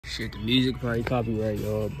Shit, the music probably copyright,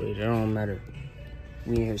 y'all, but it don't matter.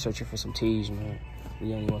 We in here searching for some teas, man.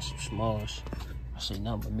 We only want some smalls. I say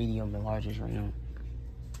nothing but medium and larges right now.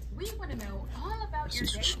 We want to know all about your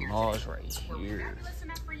day. Smalls right here.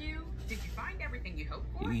 Did you find everything you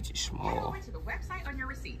hoped for? These are small. To the website on your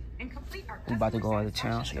receipt and complete our we about to go out of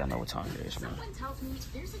town, so y'all know what time it is, man.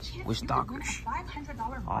 Which Dockers?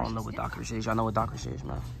 I don't know what Dockers is. Y'all know what Dockers is,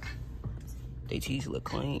 man. They tees look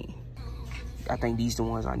clean. I think these the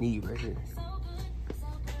ones I need right here.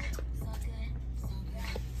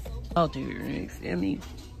 Out there, you feel me?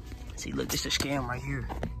 See, look, this is a scam right here.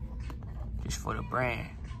 Just for the brand.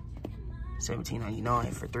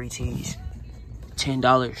 $17.99 for 3 tees.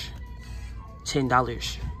 $10.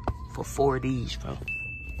 $10 for 4 of these, bro.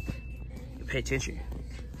 Pay attention.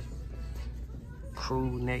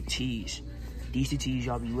 Crew neck tees. These the tees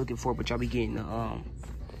y'all be looking for, but y'all be getting the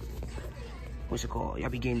what's it called? Y'all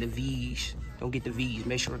be getting the V's. Don't get the V's.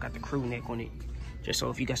 Make sure it got the crew neck on it. Just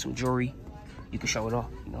so if you got some jewelry, you can show it off.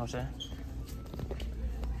 You know what I'm saying?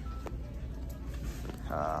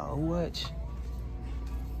 What?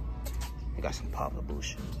 I got some Papa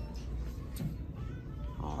Bush.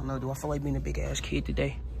 I don't know. Do I feel like being a big ass kid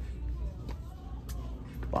today?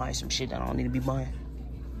 Buying some shit that I don't need to be buying.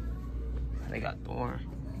 They got Thorn.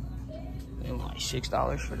 They like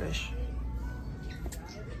 $6 for this.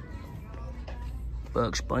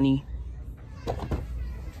 Bugs Bunny.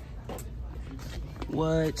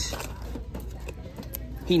 What?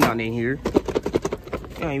 He not in here.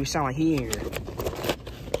 It don't even sound like he in here.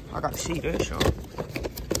 I got to see this, y'all.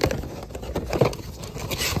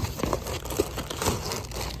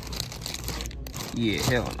 Yeah,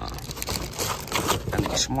 hell nah. That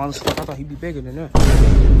nigga small as fuck. I thought he'd be bigger than that.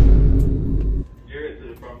 Jared to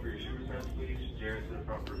the front for your shoe returns, please. Jared to the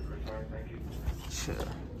front for your return, thank you. Sure.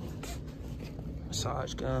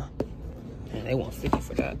 Massage gun. Man, they want 50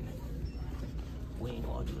 for that. We ain't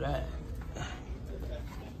gonna do that.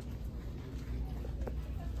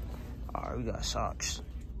 Alright, we got socks.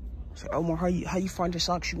 So Omar, how you find the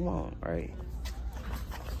socks you want, right?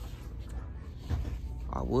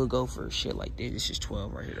 I would go for shit like this. This is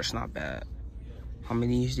 12 right here. That's not bad. How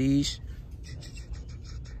many is these?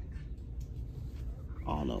 I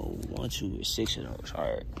don't know. 1, 2, 6 of those. All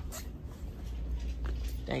right.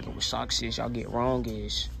 Thinking what socks is y'all get wrong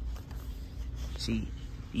is, see,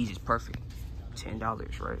 these is perfect.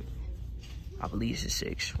 $10, right? I believe this is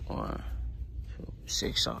 6. 1, 2,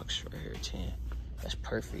 6 socks right here. 10. That's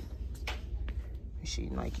perfect. You see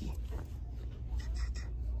Nike.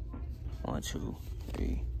 1, 2,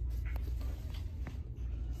 3.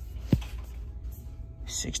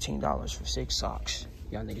 $16 for 6 socks.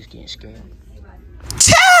 Y'all niggas getting scammed.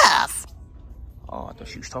 Tough! Oh, I thought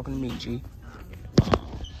she was talking to me, G.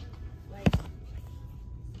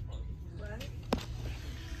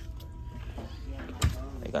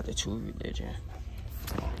 They got the True Religion.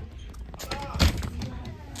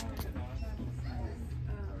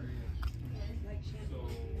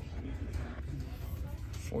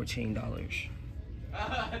 $14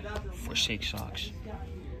 for 6 socks.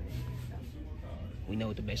 We know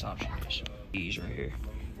what the best option is. These right here.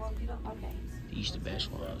 These the best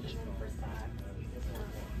ones.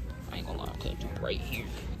 I ain't gonna lie, I'm gonna do right here.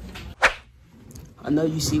 I know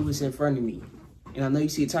you see what's in front of me. And I know you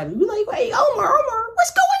see the title. You like, wait, Omar,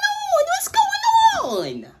 what's going on? What's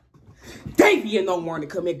going on? Davey and Omar to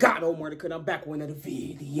come in. God, Omar to come. I'm back with another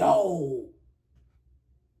video.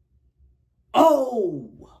 Oh!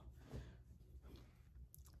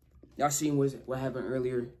 Y'all seen what happened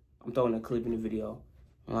earlier? I'm throwing a clip in the video.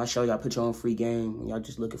 And I'll show y'all, put your own free game. And y'all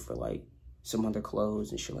just looking for like some other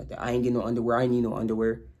clothes and shit like that. I ain't getting no underwear. I ain't need no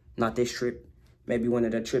underwear. Not this trip. Maybe one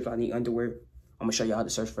of the trips I need underwear. I'm gonna show y'all how to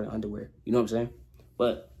search for the underwear. You know what I'm saying?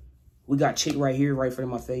 But we got chick right here, right in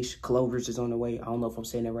front of my face. CULVER'S is on the way. I don't know if I'm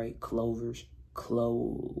saying that right. CULVER'S.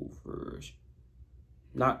 CULVER'S.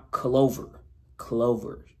 Not Clover.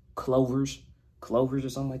 CULVER'S. CULVER'S or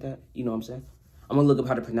something like that. You know what I'm saying? I'm gonna look up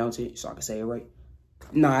how to pronounce it so I can say it right.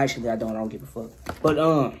 Nah, actually I don't give a fuck. But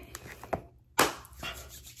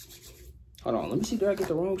hold on, let me see, did I get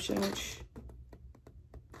the wrong sandwich?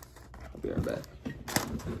 I'll be right back.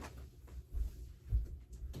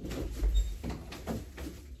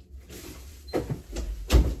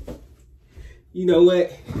 You know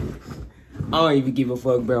what? I don't even give a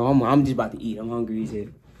fuck, bro. I'm just about to eat. I'm hungry as hell.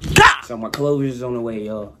 So my CULVER'S is on the way,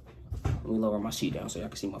 y'all. Let me lower my seat down so y'all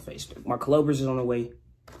can see my face. My CULVER'S is on the way.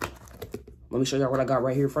 Let me show y'all what I got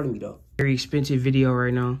right here in front of me, though. Very expensive video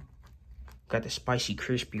right now. Got the spicy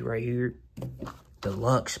crispy right here.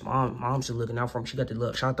 Deluxe. Mom's still looking out for him. She got the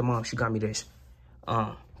deluxe. Shout out to mom. She got me this.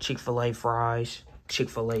 Chick-fil-A fries.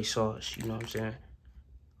 Chick-fil-A sauce. You know what I'm saying?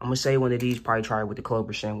 I'm gonna say one of these, probably try it with the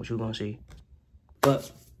Clover sandwich. We're gonna see.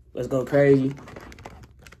 But let's go crazy.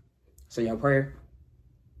 Say your prayer.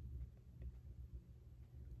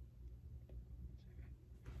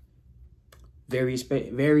 Very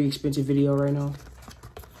expensive video right now.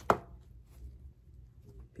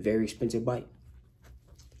 Very expensive bite.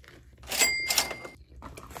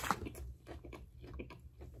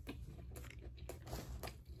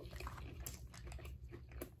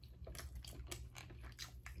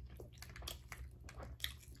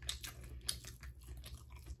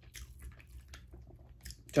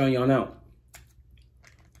 Telling y'all now,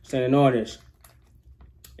 saying all this,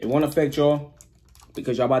 it won't affect y'all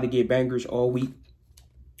because y'all about to get bangers all week.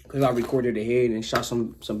 Because I recorded ahead and shot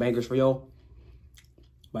some bangers for y'all.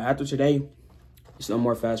 But after today, it's no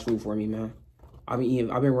more fast food for me, man. I've been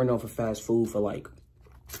running off of fast food for like,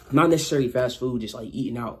 not necessarily fast food, just like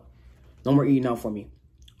eating out. No more eating out for me.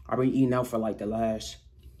 I've been eating out for like the last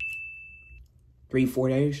 3-4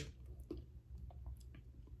 days.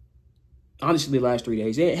 Honestly, the last 3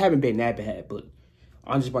 days. It haven't been that bad, but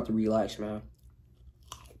I'm just about to relax, man.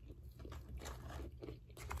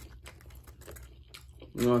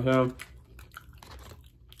 You know what I'm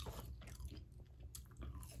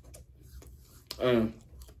saying?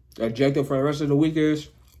 The objective for the rest of the week is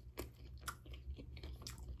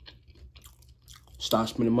stop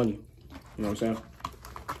spending money. You know what I'm saying?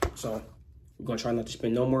 So, we're going to try not to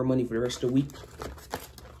spend no more money for the rest of the week.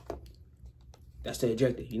 That's the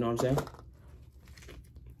objective, you know what I'm saying?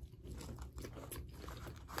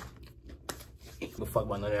 But fuck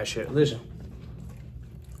about none of that shit. Listen.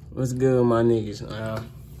 What's good, my niggas?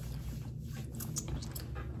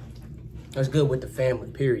 What's good with the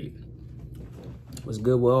family, period. What's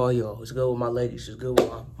good with all y'all? What's good with my ladies? What's good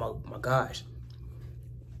with my guys?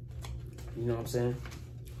 You know what I'm saying?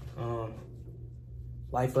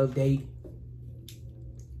 Life update.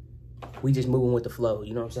 We just moving with the flow,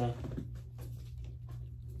 you know what I'm saying?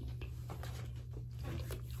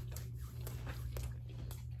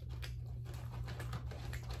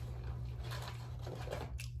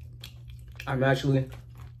 I'm actually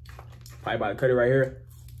probably about to cut it right here.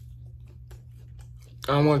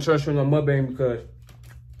 I don't want to trust you no mukbang because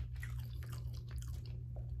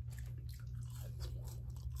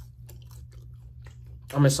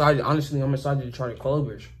I'm excited. Honestly, I'm excited to try the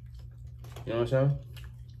CULVER'S. You know what I'm saying?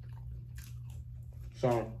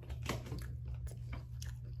 So,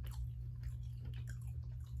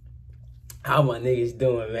 how my niggas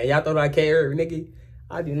doing, man? Y'all thought I cared, nigga?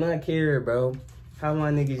 I do not care, bro. How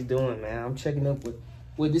my niggas doing, man? I'm checking up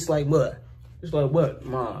with this like what? It's like what,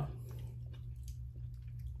 ma?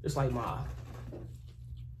 It's like ma.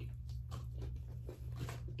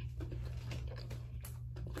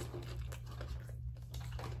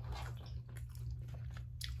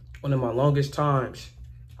 One of my longest times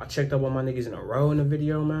I checked up on my niggas in a row in the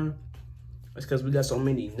video, man. That's because we got so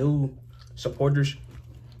many new supporters.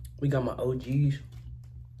 We got my OGs.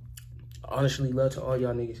 Honestly, love to all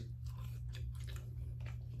y'all niggas.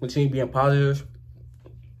 Continue being positive.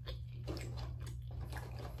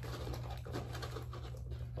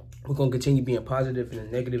 We're gonna continue being positive in a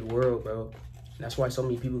negative world, bro. That's why so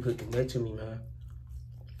many people could connect to me, man.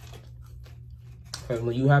 Because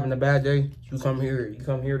when you having a bad day, you come here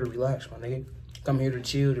to relax, my nigga. Come here to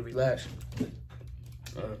chill, to relax.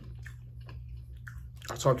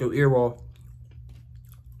 I talk your ear off.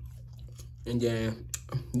 And then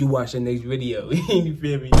you watch the next video. You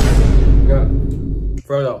feel me? Yeah.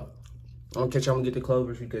 Frodo, I'm gonna catch y'all and get the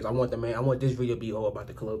CULVER'S because I want this video to be all about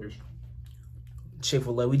the CULVER'S.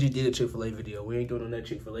 Chick-fil-A, we just did a Chick-fil-A video. We ain't doing another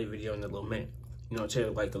Chick-fil-A video in a little minute. You know,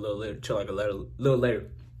 till like a little later.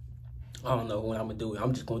 I don't know when I'm gonna do it.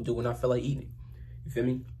 I'm just gonna do it when I feel like eating it. You feel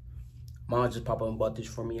me? Mom just popped up and bought this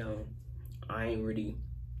for me. I ain't really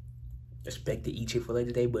expect to eat Chick-fil-A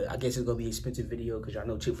today, but I guess it's gonna be an expensive video because y'all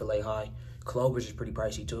know Chick-fil-A high. CULVER'S is pretty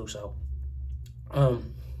pricey too, so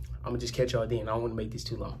I'm gonna just catch y'all then. I don't wanna make this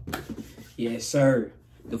too long. Yes, sir.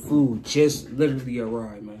 The food just literally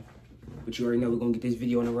arrived, man. But you already know we're gonna get this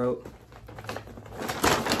video on the road.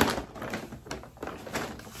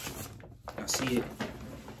 I see it.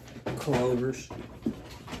 CULVER'S.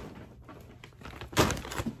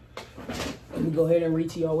 Let me go ahead and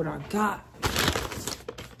read to y'all what I got.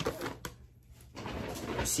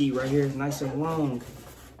 See right here, nice and long.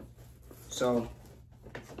 So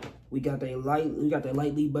we got the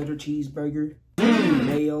lightly buttered cheeseburger,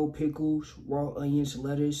 mayo, pickles, raw onions,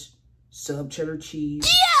 lettuce, sub cheddar cheese.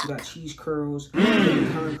 Yeah! We got cheese curls,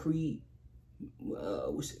 concrete.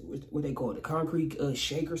 What they call it? The concrete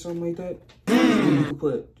shake or something like that. You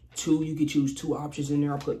could choose two options in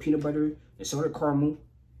there. I put peanut butter and salted caramel,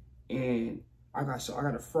 and I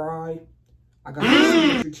got a fry. I got the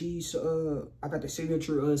signature cheese. I got the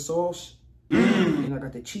signature sauce, and I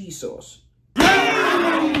got the cheese sauce.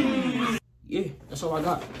 Yeah, that's all I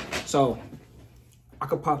got. So I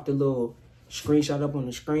could pop the little screenshot up on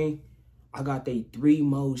the screen. I got the 3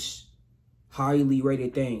 most highly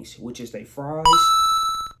rated things, which is their fries,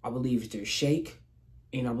 I believe it's their shake,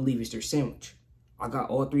 and I believe it's their sandwich. I got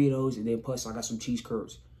all 3 of those, and then plus I got some cheese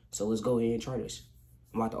curds. So let's go ahead and try this.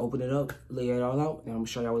 I'm about to open it up, lay it all out, and I'm gonna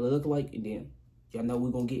show y'all what it look like, and then y'all know we're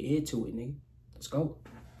gonna get into it, nigga. Let's go.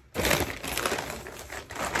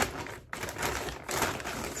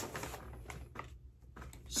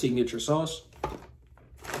 Signature sauce.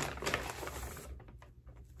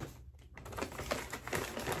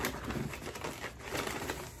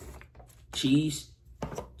 Cheese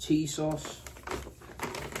sauce.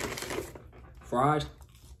 Fried.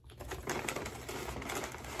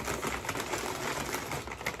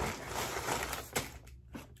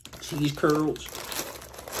 Cheese curls.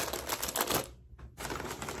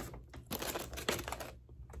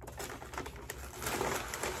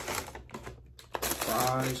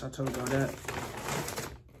 Fries, I told y'all that.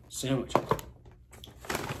 Sandwich.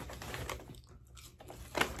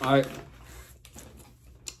 Alright.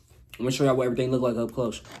 I'm gonna show y'all what everything look like up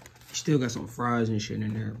close. Still got some fries and shit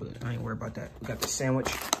in there, but I ain't worried about that. We got the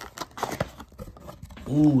sandwich.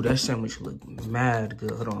 Ooh, that sandwich look mad good.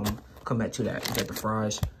 Hold on, I'm gonna come back to that. We got the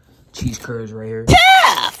fries. Cheese curds right here.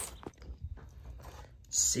 Yeah!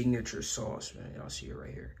 Signature sauce, man. Y'all see it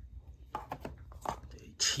right here. The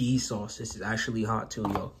cheese sauce. This is actually hot too,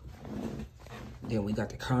 yo. Then we got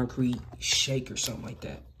the concrete shake or something like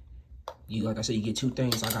that. You, like I said, you get 2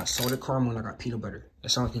 things. I got salted caramel and I got peanut butter. That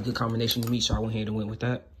sounds like a good combination to me, so I went ahead and went with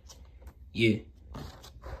that. Yeah.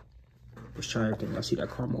 Let's try everything. I see that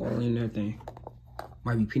caramel all in that thing.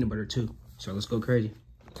 Might be peanut butter too. So let's go crazy.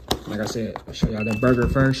 Like I said, I'll show y'all that burger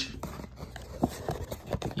first.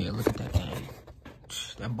 Yeah, look at that thing.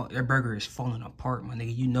 That burger is falling apart, my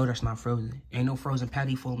nigga. You know that's not frozen. Ain't no frozen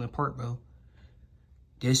patty falling apart, bro.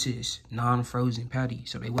 This is non-frozen patty.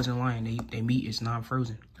 So they wasn't lying. They meat is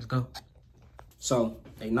non-frozen. Let's go. So,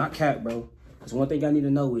 they not cap, bro. Because one thing I need to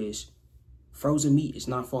know is frozen meat is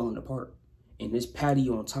not falling apart. And this patty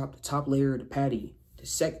on top, the top layer of the patty, the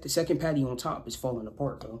second patty on top is falling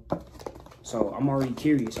apart, bro. So, I'm already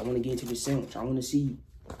curious. I want to get into this sandwich. I want to see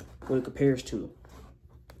what it compares to.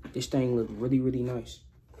 This thing looks really, really nice.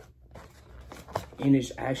 And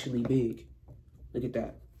it's actually big. Look at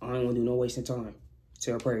that. I don't want to do no wasting time.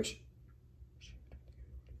 Say our prayers.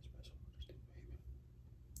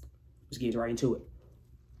 Let's get right into it.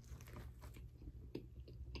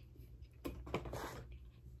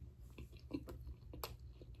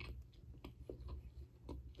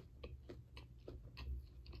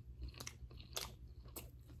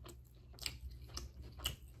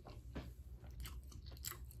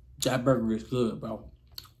 That burger is good, bro.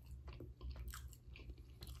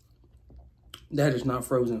 That is not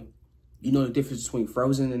frozen. You know the difference between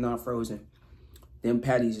frozen and not frozen. Them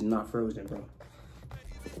patties is not frozen, bro.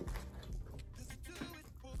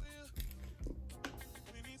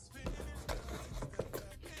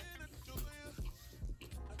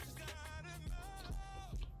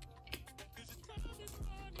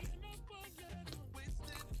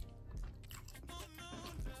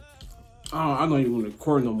 I'm not even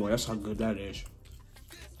recording no more. That's how good that is.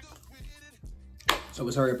 So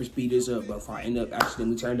let's hurry up and speed this up, bro. If I end up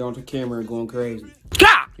accidentally turning on the camera and going crazy.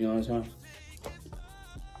 You know what I'm saying?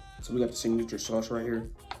 So we got the signature sauce right here.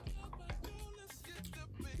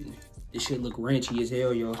 This shit look ranchy as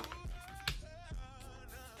hell, yo.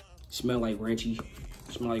 Smell like ranchy.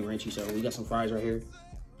 Smell like ranchy. So we got some fries right here.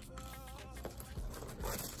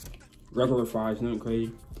 Regular fries, nothing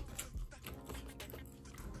crazy.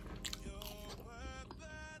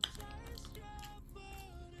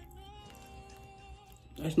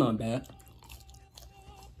 That's not bad.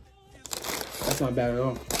 That's not bad at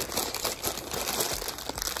all.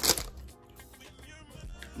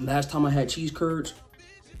 Last time I had cheese curds,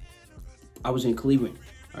 I was in Cleveland,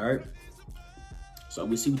 all right? So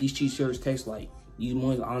we see what these cheese curds taste like. These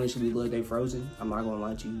ones honestly look like they frozen. I'm not gonna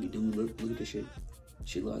lie to you, do look at this shit.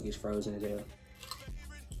 Shit look like it's frozen as hell.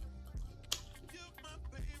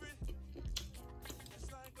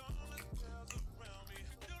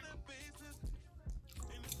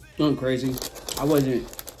 Nothing crazy. I wasn't,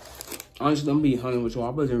 honestly, I'm gonna be 100 with you. I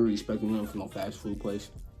wasn't really expecting nothing from no fast food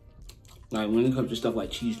place. Like, when it comes to stuff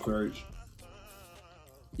like cheese curds,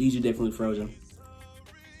 these are definitely frozen.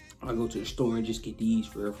 I go to the store and just get these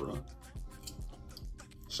for real.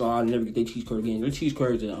 So I'll never get their cheese curd again. Their cheese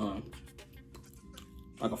curds are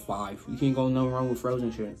like a 5. You can't go nothing wrong with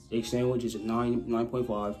frozen shit. Egg sandwich is a 9,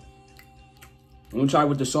 9.5. I'm gonna try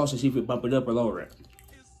with the sauce and see if it bump it up or lower it.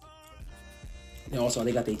 And also,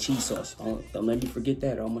 they got their cheese sauce. Don't let me forget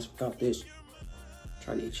that. I almost forgot this.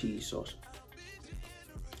 Try their cheese sauce.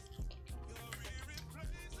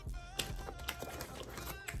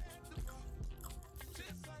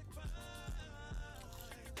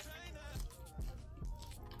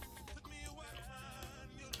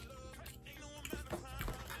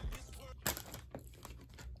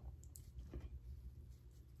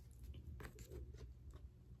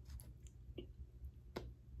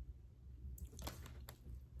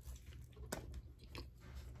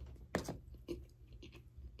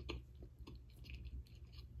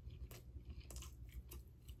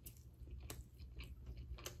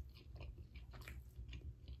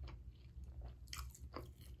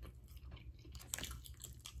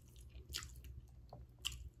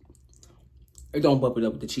 It don't bump it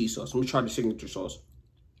up with the cheese sauce. I'm gonna try the signature sauce.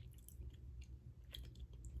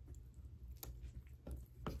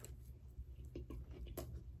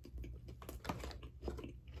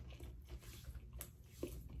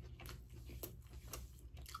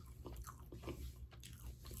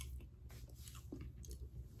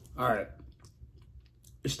 All right,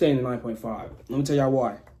 it's staying at 9.5. Let me tell y'all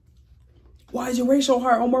why. Why is it rate so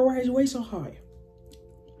high? Omar, why is it rate so high?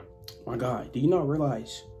 My God, do you not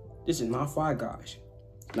realize this is not Five Guys,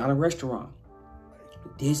 not a restaurant.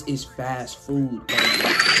 This is fast food.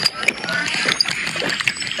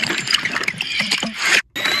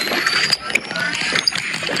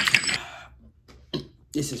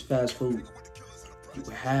 This is fast food. You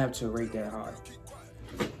have to rate that high.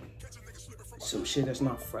 Some shit that's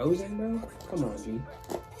not frozen, bro. Come on, G.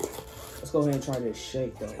 Let's go ahead and try this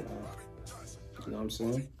shake, though, man. You know what I'm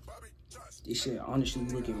saying? This shit honestly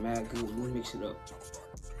looking mad good. Let me mix it up.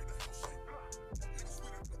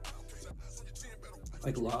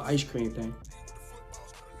 Like a little ice cream thing.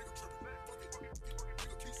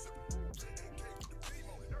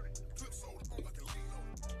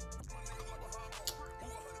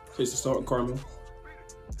 Taste the salt and caramel.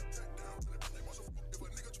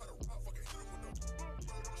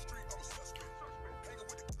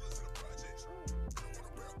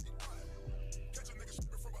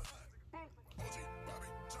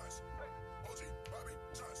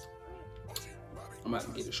 I'm about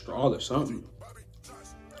to get a straw or something.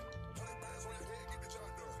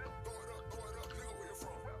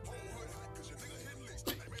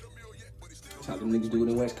 That's how them niggas do it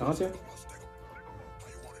in Wisconsin.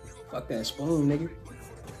 Fuck that spoon, nigga.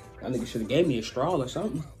 That nigga should have gave me a straw or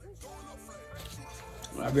something.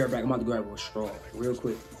 I'll be right back. I'm about to grab a straw real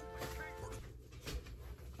quick.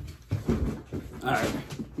 Alright,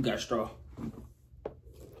 we got a straw.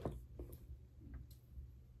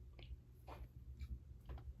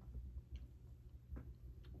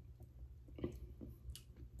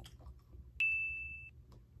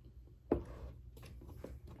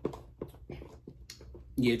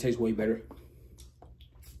 Yeah, it tastes way better.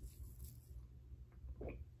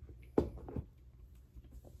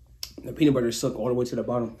 The peanut butter is sucked all the way to the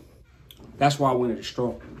bottom. That's why I wanted a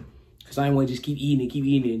straw. Because I didn't want to just keep eating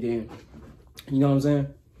it, and then, you know what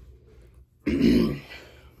I'm saying?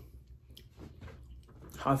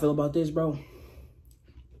 How I feel about this, bro?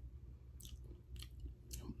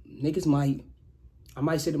 Niggas I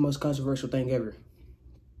might say the most controversial thing ever.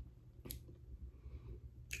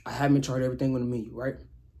 I haven't tried everything on the menu, right?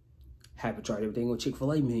 Haven't tried everything on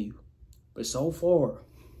Chick-fil-A menu. But so far,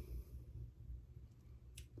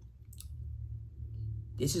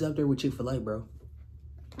 this is up there with Chick-fil-A, bro.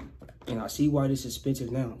 And I see why this is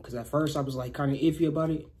expensive now. Because at first I was like kind of iffy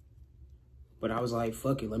about it. But I was like,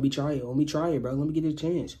 fuck it, let me try it. Let me try it, bro. Let me get it a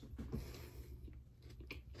chance.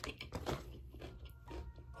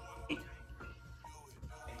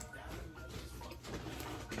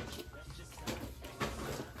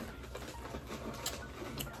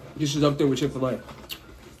 This is up there with Chick-fil-A.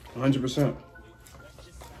 100%.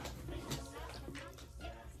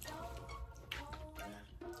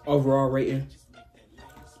 Overall rating,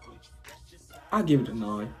 I'll give it a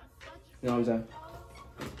 9. You know what I'm saying?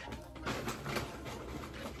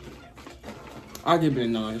 I'll give it a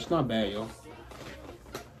 9. It's not bad, yo.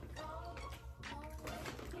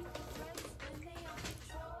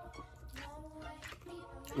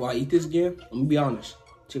 Will I eat this again? I'm gonna be honest.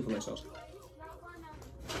 Chick-fil-A sauce.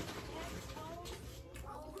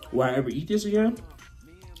 Will I ever eat this again?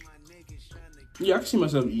 Yeah, I can see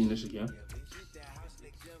myself eating this again.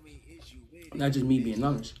 Not just me being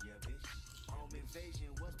honest.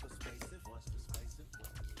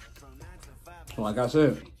 Like I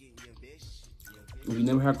said, if you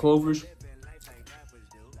never had Culver's,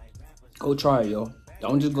 Go try it, yo.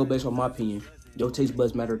 Don't just go based on my opinion. Your taste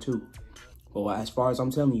buds matter too. But as far as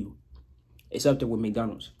I'm telling you, it's up there with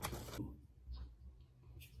McDonald's.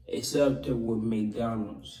 It's up there with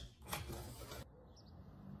McDonald's.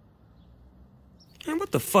 Man,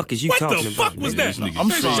 what the fuck is you talking about? What the fuck was that?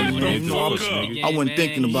 I'm sorry, man. I wasn't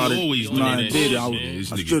thinking about it when I did it.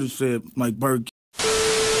 I should have said like Burger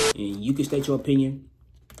King. And you can state your opinion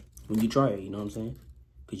when you try it, you know what I'm saying?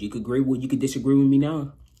 Because you could agree with, you could disagree with me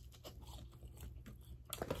now.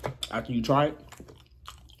 After you try it,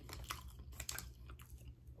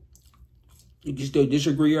 you can still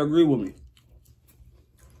disagree or agree with me.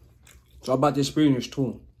 It's all about the experience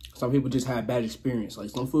too. Some people just had bad experience. Like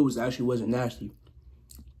some food wasn't nasty.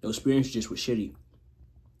 The experience just was shitty.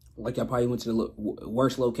 Like I probably went to the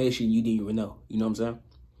worst location you didn't even know. You know what I'm saying?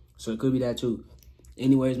 So it could be that too.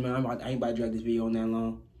 Anyways, man, I ain't about to drag this video on that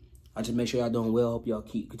long. I just make sure y'all doing well. Hope y'all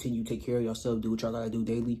continue to take care of yourself. Do what y'all gotta do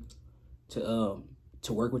daily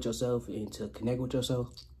to work with yourself and to connect with yourself.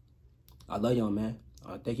 I love y'all, man.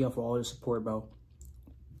 Thank y'all for all the support, bro.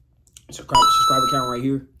 Subscribe account right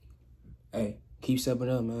here. Hey, keep subbing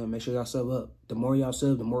up, man. Make sure y'all sub up. The more y'all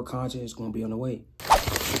sub, the more content is gonna be on the way.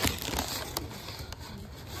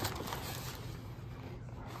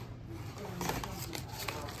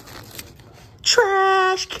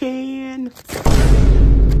 Trash can.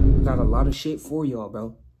 Got a lot of shit for y'all,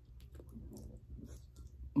 bro.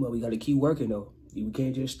 But we gotta keep working though. We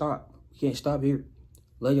can't just stop. We can't stop here.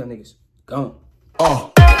 Love y'all niggas. Gone.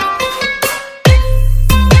 Oh.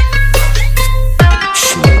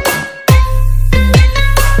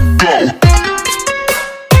 Go.